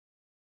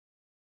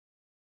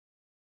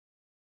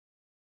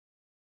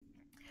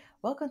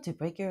Welcome to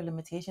Break Your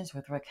Limitations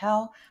with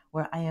Raquel,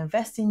 where I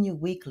invest in you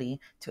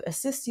weekly to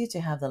assist you to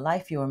have the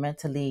life you were meant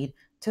to lead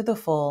to the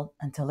full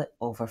until it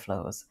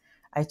overflows.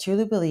 I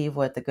truly believe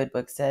what the good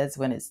book says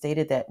when it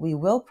stated that we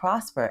will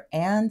prosper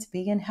and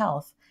be in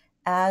health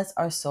as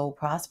our soul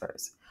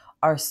prospers.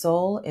 Our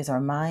soul is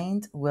our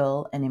mind,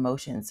 will, and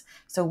emotions.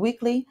 So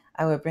weekly,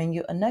 I will bring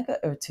you a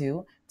nugget or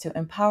two to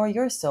empower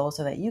your soul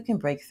so that you can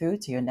break through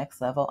to your next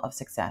level of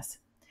success.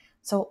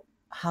 So,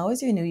 how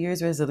is your New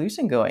Year's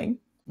resolution going?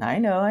 I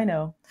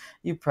know.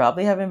 You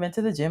probably haven't been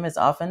to the gym as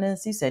often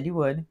as you said you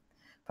would.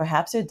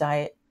 Perhaps your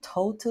diet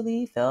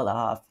totally fell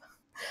off.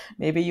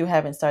 Maybe you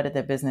haven't started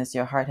the business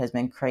your heart has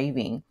been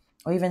craving,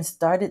 or even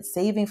started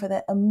saving for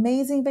that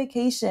amazing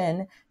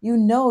vacation you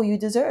know you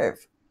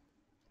deserve.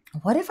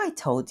 What if I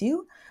told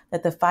you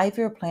that the 5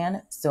 year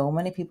plan so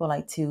many people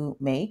like to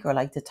make or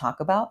like to talk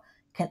about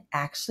can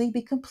actually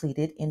be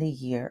completed in a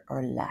year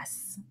or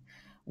less?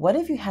 What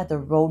if you had the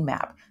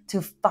roadmap to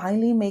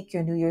finally make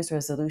your New Year's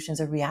resolutions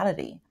a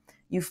reality?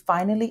 You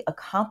finally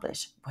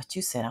accomplish what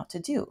you set out to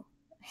do.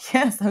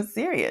 Yes, I'm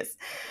serious.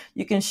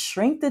 You can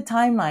shrink the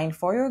timeline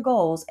for your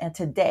goals, and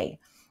today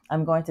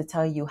I'm going to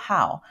tell you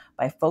how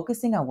by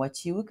focusing on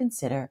what you would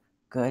consider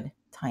good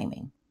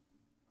timing.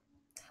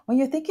 When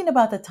you're thinking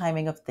about the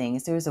timing of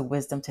things, there is a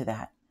wisdom to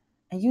that.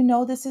 And you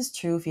know this is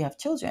true if you have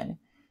children.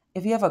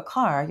 If you have a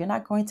car, you're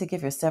not going to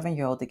give your 7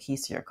 year old the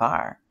keys to your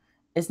car.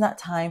 It's not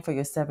time for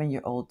your 7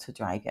 year old to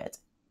drive yet.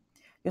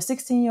 Your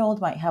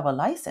 16-year-old might have a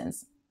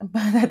license,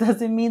 but that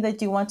doesn't mean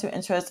that you want to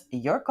entrust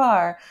your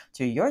car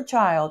to your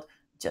child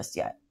just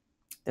yet.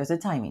 There's a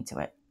timing to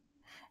it.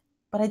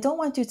 But I don't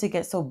want you to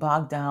get so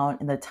bogged down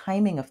in the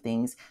timing of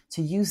things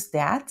to use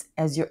that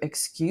as your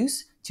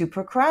excuse to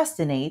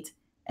procrastinate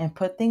and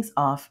put things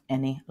off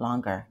any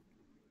longer.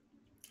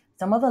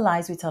 Some of the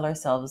lies we tell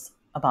ourselves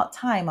about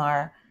time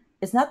are: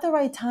 it's not the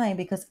right time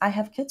because I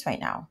have kids right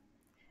now.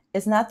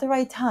 It's not the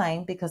right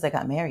time because I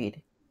got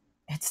married.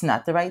 It's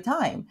not the right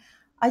time.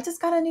 I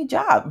just got a new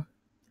job.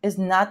 It's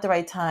not the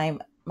right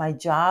time. My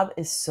job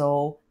is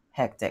so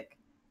hectic.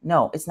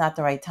 No, it's not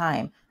the right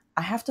time.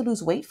 I have to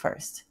lose weight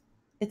first.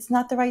 It's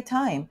not the right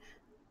time.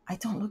 I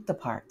don't look the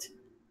part.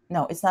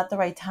 No, it's not the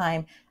right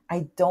time.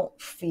 I don't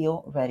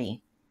feel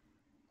ready.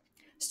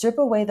 Strip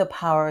away the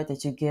power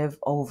that you give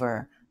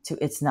over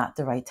to "it's not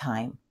the right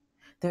time."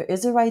 There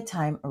is a right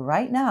time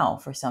right now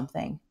for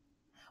something.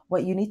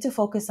 What you need to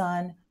focus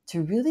on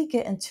to really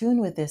get in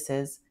tune with this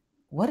is: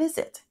 what is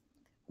it?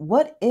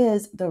 What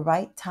is the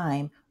right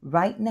time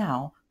right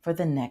now for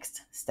the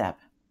next step?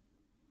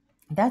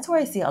 That's where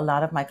I see a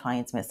lot of my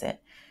clients miss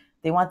it.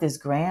 They want this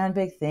grand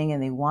big thing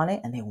and they want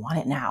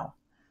it now.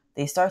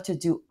 They start to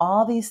do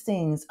all these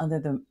things under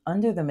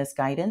the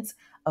misguidance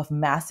of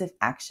massive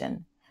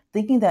action,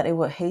 thinking that it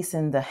will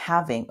hasten the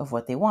having of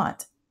what they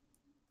want.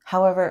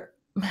 However,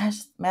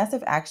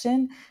 massive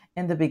action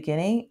in the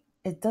beginning,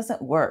 it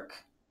doesn't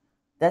work.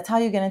 That's how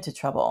you get into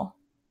trouble.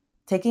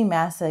 Taking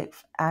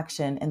massive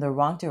action in the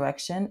wrong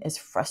direction is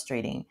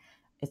frustrating.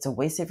 It's a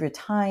waste of your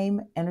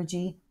time,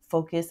 energy,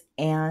 focus,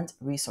 and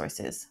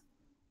resources.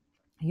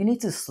 You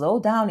need to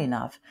slow down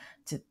enough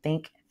to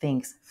think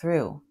things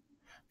through.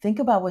 Think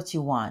about what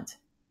you want,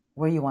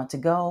 where you want to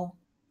go,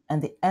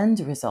 and the end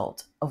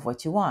result of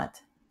what you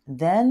want.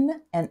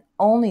 Then, and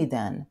only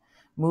then,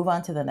 move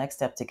on to the next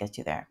step to get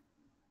you there.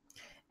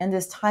 And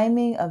this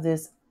timing of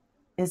this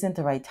isn't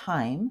the right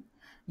time,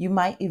 you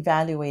might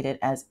evaluate it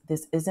as: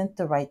 this isn't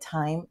the right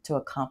time to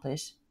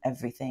accomplish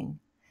everything.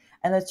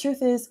 And the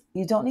truth is,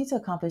 you don't need to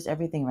accomplish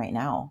everything right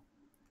now.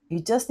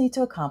 You just need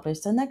to accomplish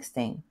the next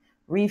thing.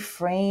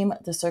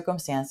 Reframe the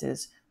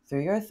circumstances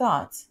through your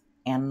thoughts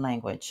and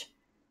language.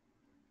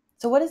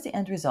 So, what is the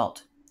end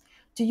result?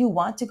 Do you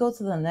want to go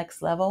to the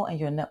next level in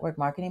your network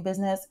marketing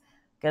business?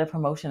 Get a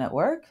promotion at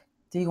work?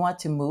 Do you want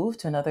to move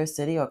to another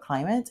city or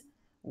climate?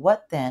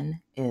 What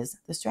then is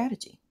the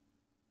strategy?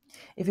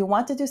 If you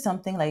want to do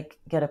something like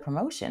get a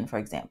promotion, for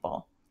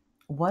example,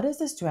 what is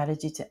the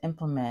strategy to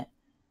implement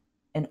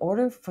in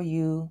order for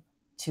you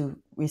to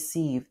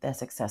receive that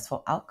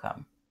successful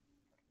outcome?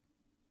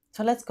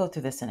 So let's go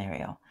through this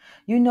scenario.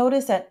 You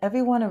notice that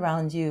everyone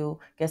around you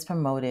gets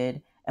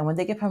promoted, and when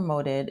they get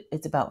promoted,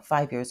 it's about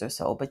 5 years or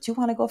so, but you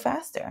want to go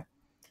faster.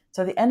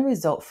 So the end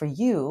result for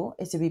you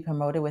is to be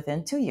promoted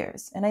within 2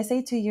 years. And I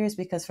say 2 years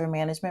because for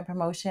management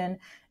promotion,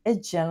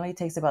 it generally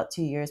takes about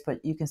 2 years,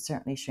 but you can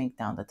certainly shrink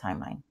down the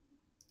timeline.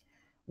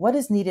 What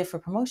is needed for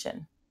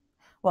promotion?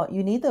 Well,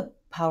 you need the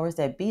powers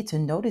that be to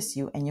notice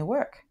you and your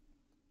work.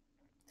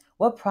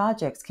 What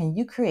projects can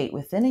you create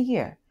within a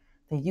year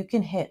that you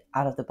can hit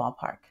out of the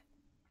ballpark?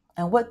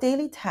 And what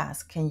daily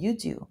tasks can you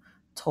do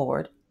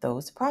toward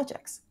those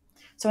projects?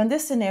 So in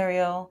this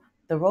scenario,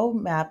 the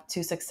roadmap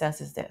to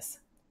success is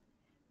this: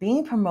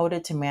 being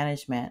promoted to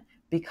management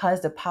because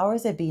the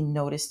powers that be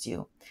noticed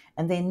you.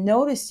 And they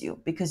noticed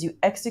you because you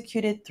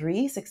executed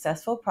 3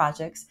 successful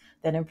projects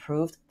that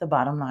improved the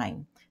bottom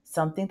line,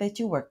 something that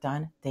you worked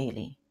on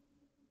daily.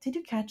 Did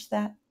you catch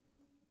that?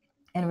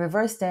 In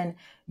reverse, then,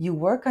 you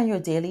work on your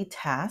daily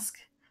task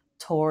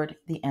toward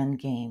the end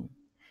game.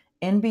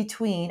 In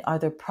between are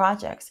the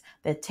projects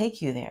that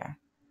take you there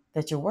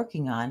that you're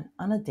working on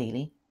a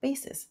daily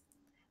basis.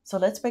 So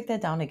let's break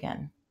that down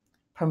again.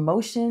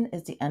 Promotion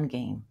is the end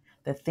game,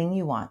 the thing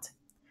you want.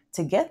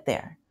 To get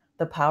there,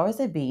 the powers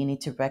that be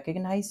need to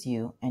recognize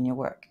you and your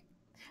work.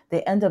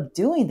 They end up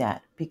doing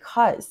that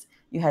because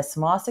you had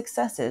small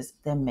successes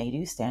that made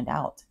you stand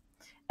out.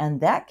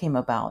 And that came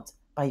about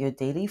by your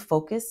daily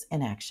focus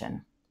and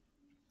action.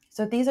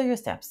 So these are your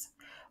steps.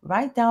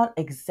 Write down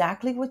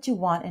exactly what you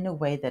want in a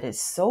way that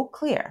is so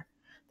clear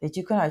that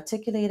you can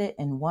articulate it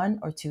in 1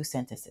 or 2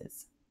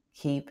 sentences.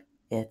 Keep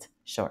it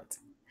short.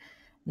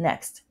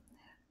 Next,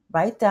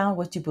 write down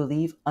what you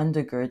believe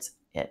undergirds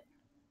it.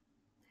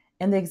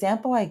 In the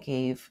example I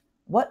gave,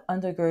 what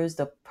undergirds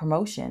the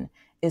promotion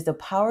is the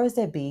powers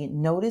that be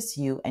notice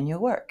you and your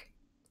work.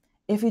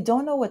 If you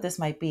don't know what this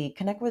might be,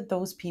 connect with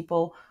those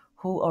people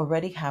who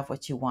already have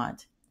what you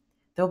want.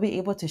 They'll be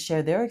able to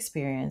share their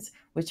experience,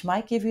 which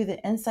might give you the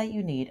insight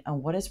you need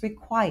on what is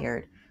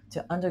required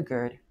to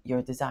undergird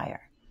your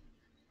desire.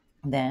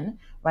 Then,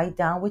 write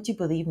down what you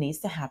believe needs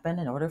to happen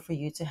in order for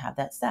you to have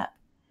that step.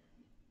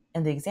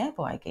 In the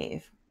example I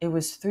gave, it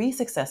was 3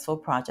 successful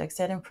projects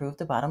that improved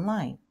the bottom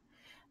line.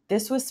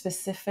 This was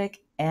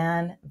specific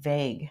and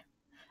vague.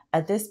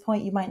 At this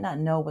point, you might not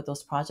know what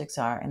those projects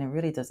are, and it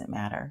really doesn't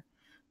matter.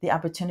 The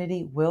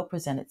opportunity will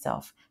present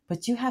itself,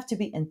 but you have to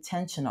be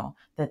intentional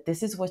that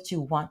this is what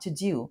you want to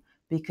do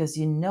because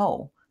you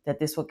know that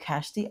this will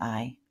catch the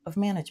eye of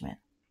management.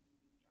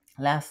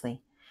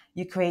 Lastly,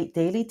 you create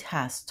daily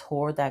tasks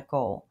toward that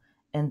goal.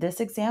 In this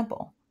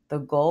example, the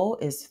goal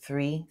is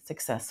 3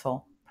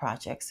 successful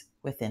projects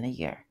within a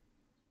year.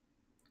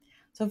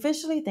 So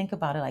visually think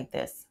about it like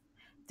this.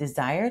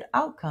 Desired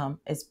outcome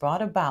is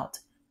brought about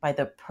by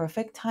the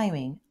perfect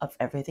timing of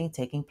everything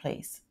taking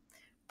place.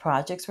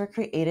 Projects were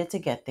created to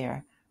get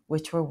there,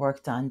 which were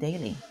worked on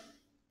daily.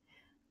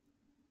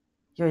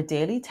 Your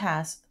daily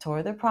tasks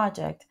toward the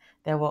project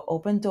that will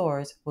open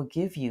doors will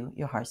give you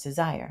your heart's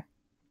desire.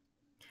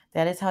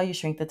 That is how you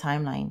shrink the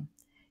timeline.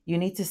 You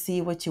need to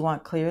see what you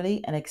want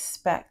clearly and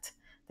expect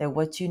that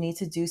what you need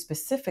to do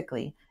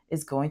specifically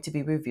is going to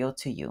be revealed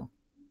to you.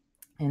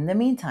 In the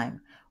meantime,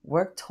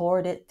 work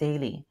toward it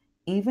daily,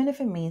 even if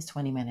it means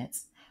 20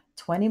 minutes.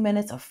 20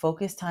 minutes of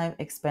focus time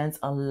expends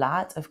a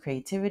lot of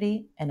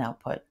creativity and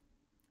output.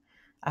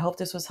 I hope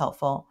this was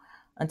helpful.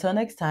 Until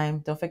next time,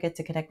 don't forget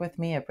to connect with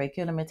me at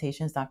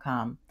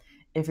breakyourlimitations.com.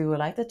 If you would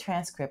like the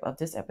transcript of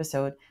this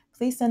episode,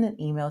 please send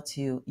an email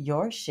to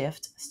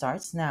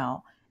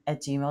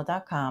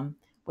YourShiftStartsNow@gmail.com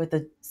with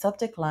the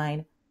subject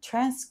line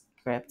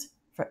transcript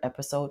for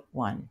episode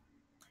 1.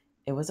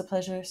 It was a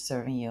pleasure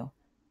serving you.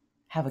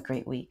 Have a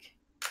great week.